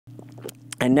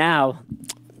And now,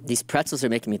 these pretzels are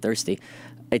making me thirsty.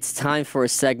 It's time for a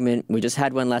segment. We just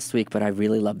had one last week, but I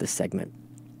really love this segment.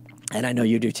 And I know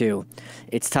you do too.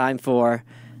 It's time for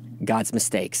God's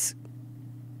mistakes.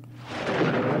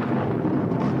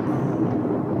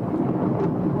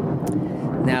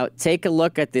 Now, take a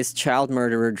look at this child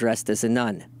murderer dressed as a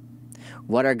nun.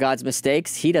 What are God's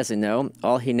mistakes? He doesn't know.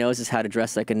 All he knows is how to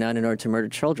dress like a nun in order to murder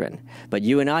children. But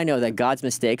you and I know that God's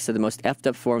mistakes are the most effed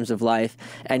up forms of life.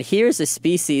 And here's a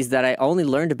species that I only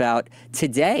learned about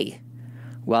today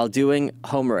while doing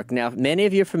homework. Now, many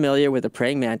of you are familiar with the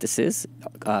praying mantises,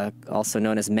 also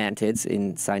known as mantids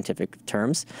in scientific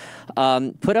terms.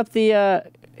 Put up the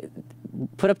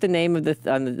name of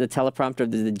on the teleprompter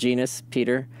of the genus,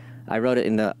 Peter. I wrote it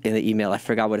in the email. I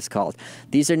forgot what it's called.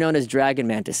 These are known as dragon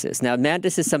mantises. Now,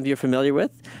 mantises, some of you are familiar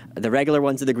with. The regular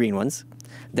ones are the green ones.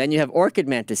 Then you have orchid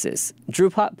mantises. Drew,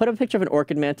 put up a picture of an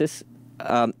orchid mantis,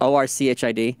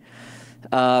 O-R-C-H-I-D.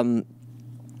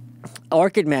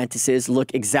 Orchid mantises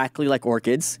look exactly like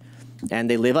orchids, and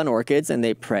they live on orchids, and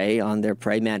they prey on their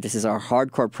prey. Mantises are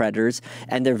hardcore predators,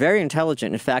 and they're very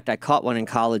intelligent. In fact, I caught one in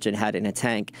college and had it in a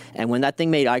tank, and when that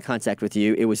thing made eye contact with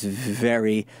you, it was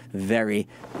very, very,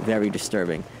 very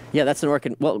disturbing. Yeah, that's an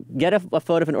orchid. Well, get a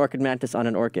photo of an orchid mantis on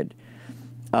an orchid.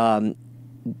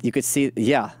 You could see,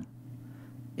 yeah,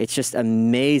 it's just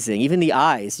amazing. Even the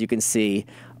eyes, you can see,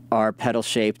 are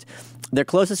petal-shaped. Their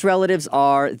closest relatives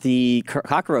are the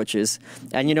cockroaches.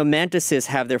 And, you know, mantises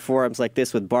have their forearms like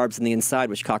this with barbs on the inside,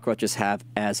 which cockroaches have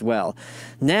as well.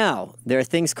 Now, there are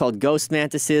things called ghost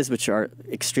mantises, which are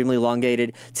extremely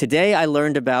elongated. Today, I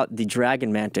learned about the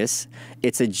dragon mantis.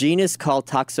 It's a genus called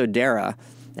Toxodera,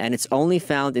 and it's only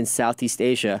found in Southeast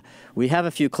Asia. We have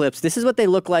a few clips. This is what they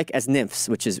look like as nymphs,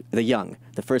 which is the young,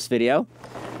 the first video.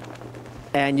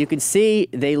 And you can see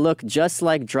they look just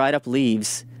like dried up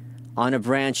leaves on a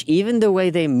branch, even the way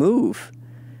they move.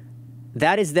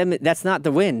 That is them. That's not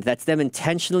the wind. That's them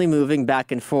intentionally moving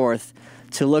back and forth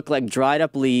to look like dried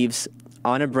up leaves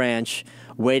on a branch,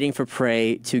 waiting for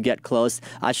prey to get close.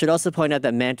 I should also point out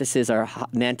that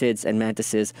mantids and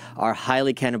mantises are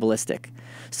highly cannibalistic.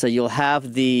 So you'll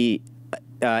have the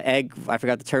egg, I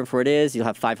forgot the term for it is, you'll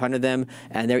have 500 of them,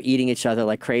 and they're eating each other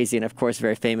like crazy. And of course,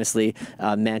 very famously,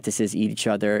 mantises eat each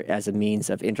other as a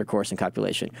means of intercourse and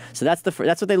copulation. So that's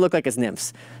what they look like as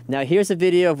nymphs. Now here's a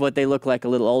video of what they look like a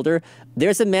little older.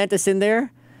 There's a mantis in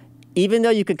there. Even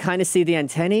though you can kind of see the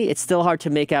antennae, it's still hard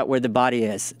to make out where the body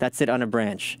is. That's it on a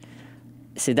branch.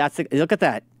 See, look at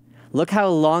that. Look how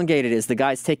elongated it is. The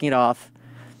guy's taking it off,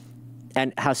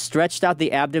 and how stretched out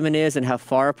the abdomen is, and how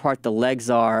far apart the legs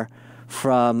are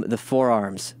from the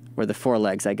forearms, or the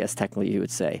forelegs, I guess technically you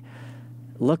would say.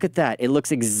 Look at that. It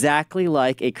looks exactly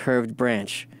like a curved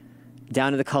branch,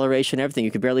 down to the coloration, everything.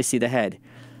 You could barely see the head.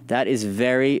 That is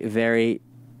very, very,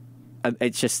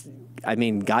 it's just, I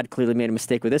mean, God clearly made a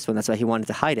mistake with this one. That's why he wanted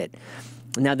to hide it.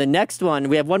 Now the next one,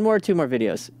 we have one more or two more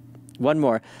videos. One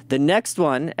more. The next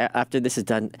one, after this is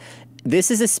done,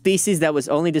 this is a species that was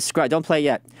only described, don't play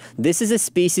yet. This is a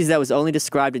species that was only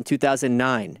described in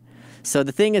 2009. So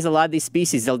the thing is, a lot of these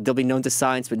species, they'll be known to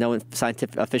science, but no one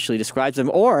scientifically officially describes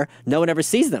them, or no one ever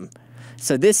sees them.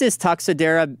 So this is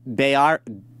Toxodera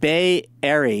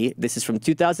Beieri. This is from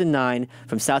 2009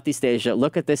 from Southeast Asia.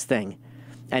 Look at this thing.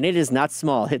 And it is not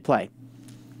small. Hit play.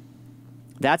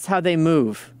 That's how they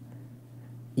move.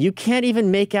 You can't even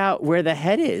make out where the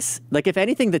head is. Like, if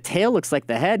anything, the tail looks like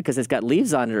the head because it's got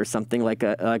leaves on it or something, like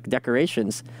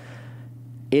decorations.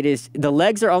 The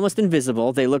legs are almost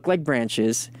invisible. They look like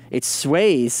branches. It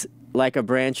sways like a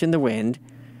branch in the wind.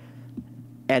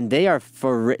 And they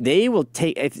will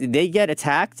take, if they get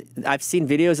attacked, I've seen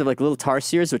videos of like little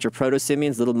tarsiers, which are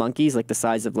proto-simians, little monkeys, like the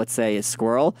size of, let's say, a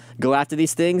squirrel, go after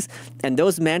these things. And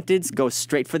those mantids go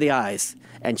straight for the eyes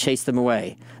and chase them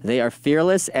away. They are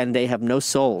fearless, and they have no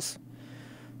souls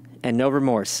and no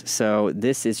remorse. So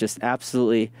this is just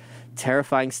absolutely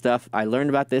terrifying stuff. I learned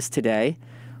about this today.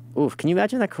 Oof, can you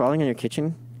imagine that crawling in your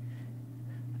kitchen?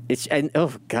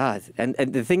 Oh, God. And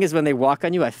the thing is, when they walk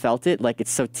on you, I felt it. Like, it's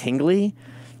so tingly.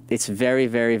 It's very,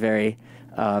 very, very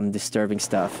disturbing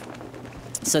stuff.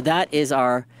 So that is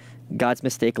our God's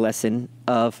mistake lesson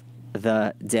of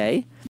the day.